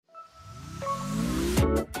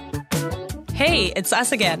Hey, it's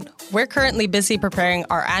us again. We're currently busy preparing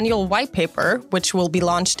our annual white paper, which will be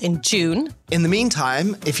launched in June. In the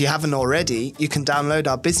meantime, if you haven't already, you can download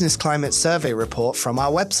our Business Climate Survey report from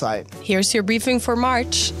our website. Here's your briefing for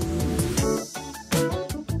March.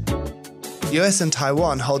 US and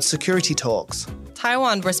Taiwan hold security talks.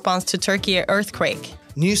 Taiwan responds to Turkey earthquake.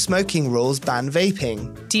 New smoking rules ban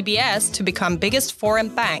vaping. DBS to become biggest foreign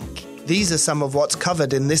bank. These are some of what's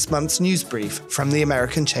covered in this month's news brief from the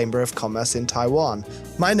American Chamber of Commerce in Taiwan.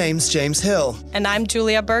 My name's James Hill. And I'm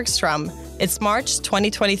Julia Bergstrom. It's March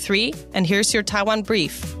 2023, and here's your Taiwan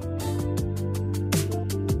brief.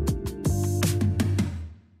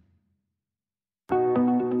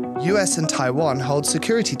 US and hold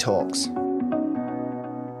security talks.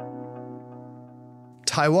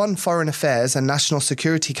 Taiwan Foreign Affairs and National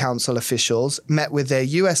Security Council officials met with their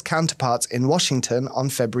US counterparts in Washington on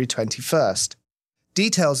February 21st.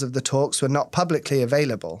 Details of the talks were not publicly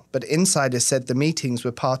available, but insiders said the meetings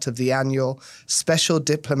were part of the annual Special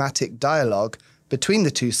Diplomatic Dialogue between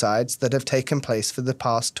the two sides that have taken place for the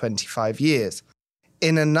past 25 years.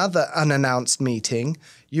 In another unannounced meeting,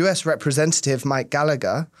 US Representative Mike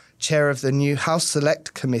Gallagher, chair of the new House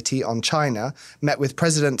Select Committee on China, met with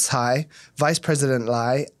President Tsai, Vice President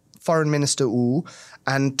Lai, Foreign Minister Wu,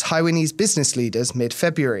 and Taiwanese business leaders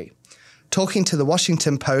mid-February. Talking to the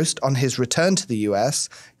Washington Post on his return to the US,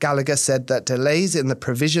 Gallagher said that delays in the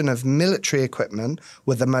provision of military equipment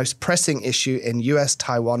were the most pressing issue in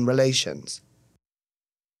US-Taiwan relations.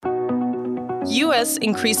 US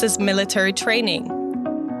increases military training.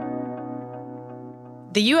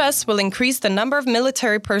 The U.S. will increase the number of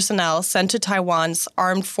military personnel sent to Taiwan's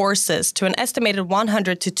armed forces to an estimated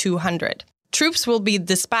 100 to 200. Troops will be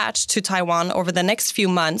dispatched to Taiwan over the next few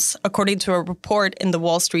months, according to a report in the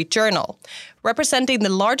Wall Street Journal, representing the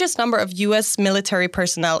largest number of U.S. military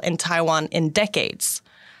personnel in Taiwan in decades.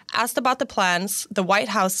 Asked about the plans, the White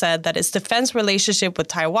House said that its defense relationship with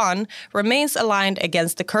Taiwan remains aligned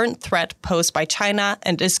against the current threat posed by China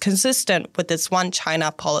and is consistent with its One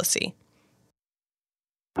China policy.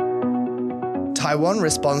 Taiwan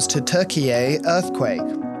responds to Turkey earthquake.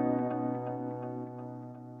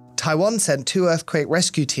 Taiwan sent 2 earthquake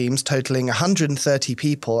rescue teams totaling 130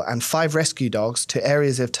 people and 5 rescue dogs to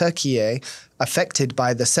areas of Turkey affected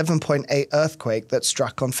by the 7.8 earthquake that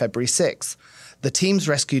struck on February 6. The teams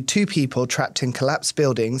rescued 2 people trapped in collapsed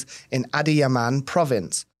buildings in Adiyaman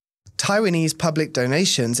province. Taiwanese public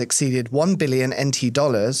donations exceeded 1 billion NT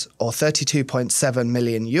dollars, or $32.7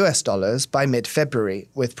 million US dollars, by mid-February,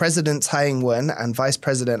 with President Tsai Ing-wen and Vice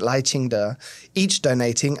President Lai Ching-te each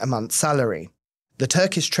donating a month's salary. The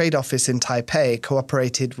Turkish Trade Office in Taipei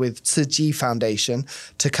cooperated with Tzu Chi Foundation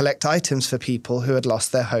to collect items for people who had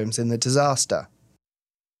lost their homes in the disaster.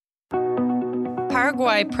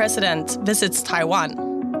 Paraguay president visits Taiwan.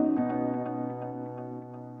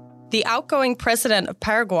 The outgoing president of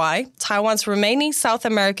Paraguay, Taiwan's remaining South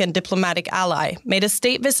American diplomatic ally, made a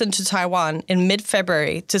state visit to Taiwan in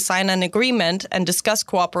mid-February to sign an agreement and discuss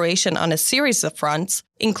cooperation on a series of fronts,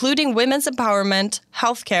 including women's empowerment,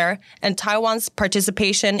 healthcare, and Taiwan's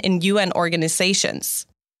participation in UN organizations.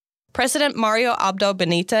 President Mario Abdo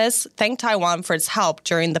Benitez thanked Taiwan for its help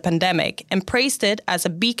during the pandemic and praised it as a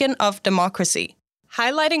beacon of democracy.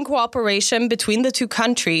 Highlighting cooperation between the two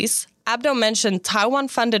countries, Abdo mentioned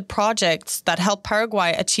Taiwan-funded projects that helped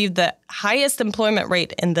Paraguay achieve the highest employment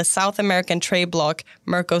rate in the South American trade bloc,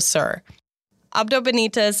 Mercosur. Abdo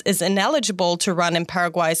Benitez is ineligible to run in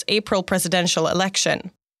Paraguay's April presidential election.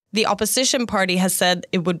 The opposition party has said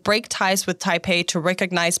it would break ties with Taipei to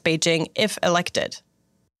recognize Beijing if elected.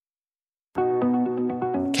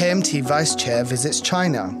 KMT Vice Chair visits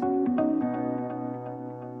China.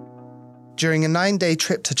 During a 9-day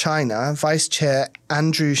trip to China, Vice Chair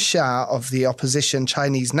Andrew Hsia of the opposition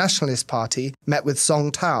Chinese Nationalist Party met with Song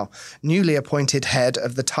Tao, newly appointed head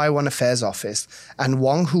of the Taiwan Affairs Office, and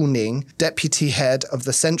Wang Huning, deputy head of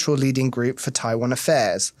the Central Leading Group for Taiwan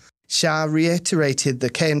Affairs. Hsia reiterated the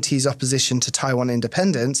KMT's opposition to Taiwan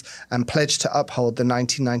independence and pledged to uphold the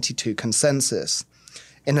 1992 consensus.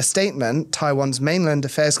 In a statement, Taiwan's Mainland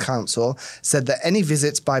Affairs Council said that any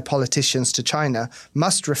visits by politicians to China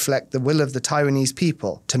must reflect the will of the Taiwanese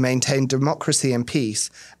people to maintain democracy and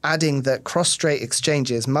peace, adding that cross-strait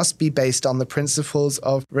exchanges must be based on the principles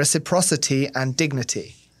of reciprocity and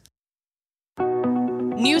dignity.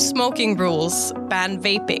 New smoking rules ban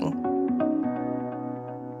vaping.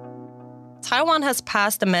 Taiwan has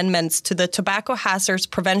passed amendments to the Tobacco Hazards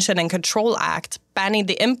Prevention and Control Act, banning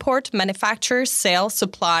the import, manufacture, sale,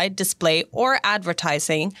 supply, display, or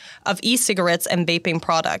advertising of e-cigarettes and vaping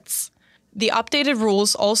products. The updated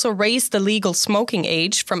rules also raise the legal smoking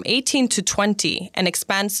age from 18 to 20 and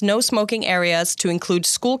expands no smoking areas to include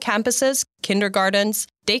school campuses, kindergartens,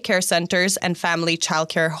 daycare centers, and family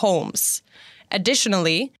childcare homes.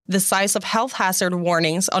 Additionally, the size of health hazard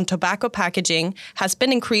warnings on tobacco packaging has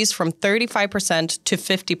been increased from 35% to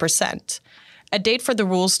 50%. A date for the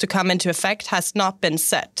rules to come into effect has not been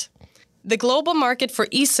set. The global market for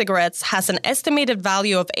e-cigarettes has an estimated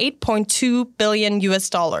value of $8.2 billion.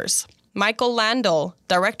 Michael Landau,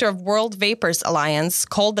 director of World Vapors Alliance,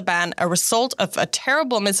 called the ban a result of a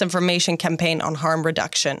terrible misinformation campaign on harm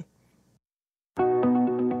reduction.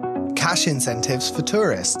 Cash incentives for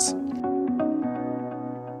tourists.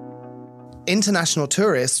 International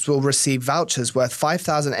tourists will receive vouchers worth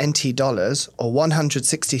 5,000 NT dollars or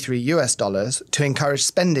 $163 to encourage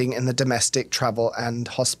spending in the domestic travel and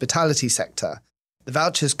hospitality sector. The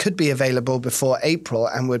vouchers could be available before April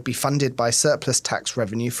and would be funded by surplus tax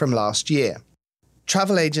revenue from last year.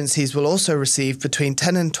 Travel agencies will also receive between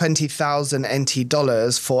 10 and 20,000 NT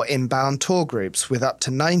dollars for inbound tour groups, with up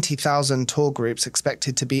to 90,000 tour groups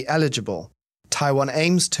expected to be eligible. Taiwan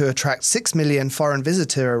aims to attract 6 million foreign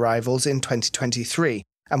visitor arrivals in 2023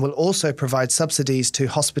 and will also provide subsidies to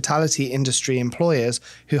hospitality industry employers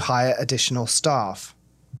who hire additional staff.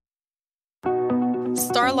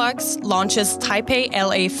 Starlux launches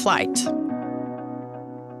Taipei-LA flight.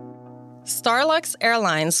 Starlux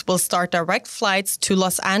Airlines will start direct flights to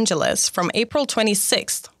Los Angeles from April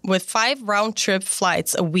 26th, with 5 round-trip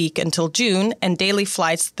flights a week until June and daily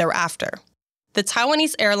flights thereafter. The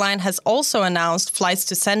Taiwanese airline has also announced flights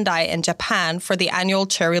to Sendai and Japan for the annual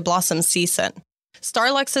cherry blossom season.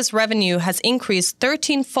 Starlux's revenue has increased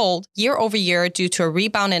 13-fold year-over-year due to a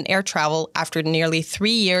rebound in air travel after nearly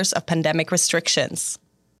 3 years of pandemic restrictions.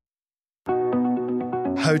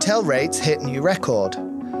 Hotel rates hit new record.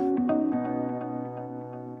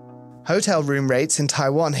 Hotel room rates in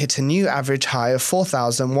Taiwan hit a new average high of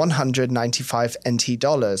 4,195 NT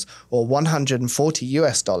dollars or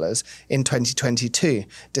 $140 in 2022,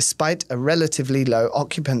 despite a relatively low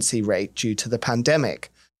occupancy rate due to the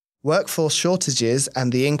pandemic. Workforce shortages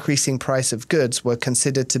and the increasing price of goods were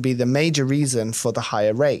considered to be the major reason for the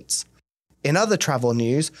higher rates. In other travel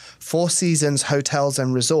news, Four Seasons Hotels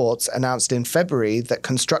and Resorts announced in February that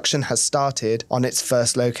construction has started on its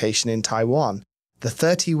first location in Taiwan. The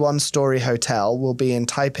 31-story hotel will be in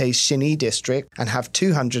Taipei's Xinyi district and have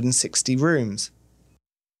 260 rooms.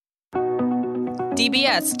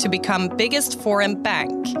 DBS to become biggest foreign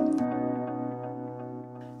bank.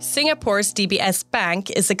 Singapore's DBS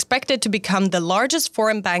Bank is expected to become the largest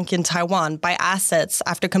foreign bank in Taiwan by assets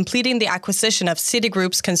after completing the acquisition of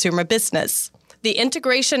Citigroup's consumer business. The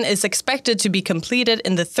integration is expected to be completed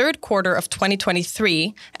in the third quarter of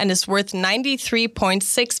 2023 and is worth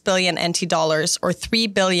 93.6 billion NT dollars or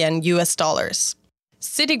 $3 billion.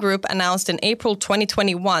 Citigroup announced in April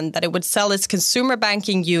 2021 that it would sell its consumer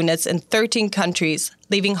banking units in 13 countries,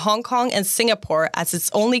 leaving Hong Kong and Singapore as its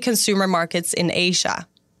only consumer markets in Asia.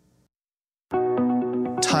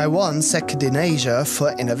 Taiwan second in Asia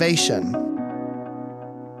for innovation.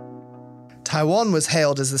 Taiwan was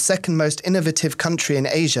hailed as the second most innovative country in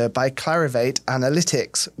Asia by Clarivate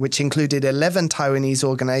Analytics, which included 11 Taiwanese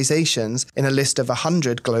organizations in a list of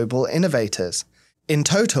 100 global innovators. In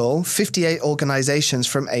total, 58 organizations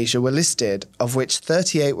from Asia were listed, of which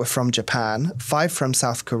 38 were from Japan, 5 from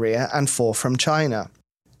South Korea, and 4 from China.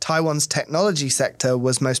 Taiwan's technology sector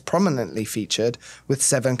was most prominently featured, with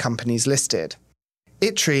 7 companies listed.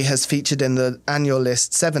 ITRI has featured in the annual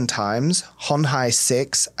list 7 times, Honhai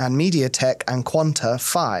 6, and MediaTek and Quanta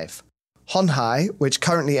 5. Honhai, which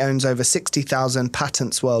currently owns over 60,000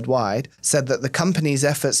 patents worldwide, said that the company's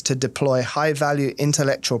efforts to deploy high-value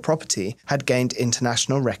intellectual property had gained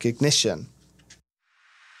international recognition.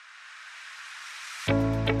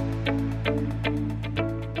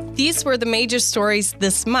 These were the major stories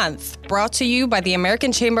this month, brought to you by the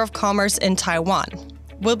American Chamber of Commerce in Taiwan.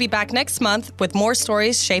 We'll be back next month with more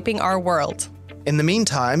stories shaping our world. In the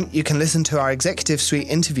meantime, you can listen to our Executive Suite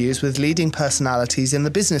interviews with leading personalities in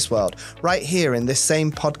the business world right here in this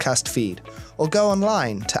same podcast feed, or go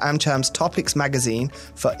online to AmCham's Topics magazine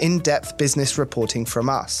for in-depth business reporting from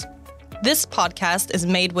us. This podcast is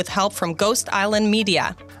made with help from Ghost Island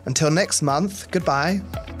Media. Until next month, goodbye.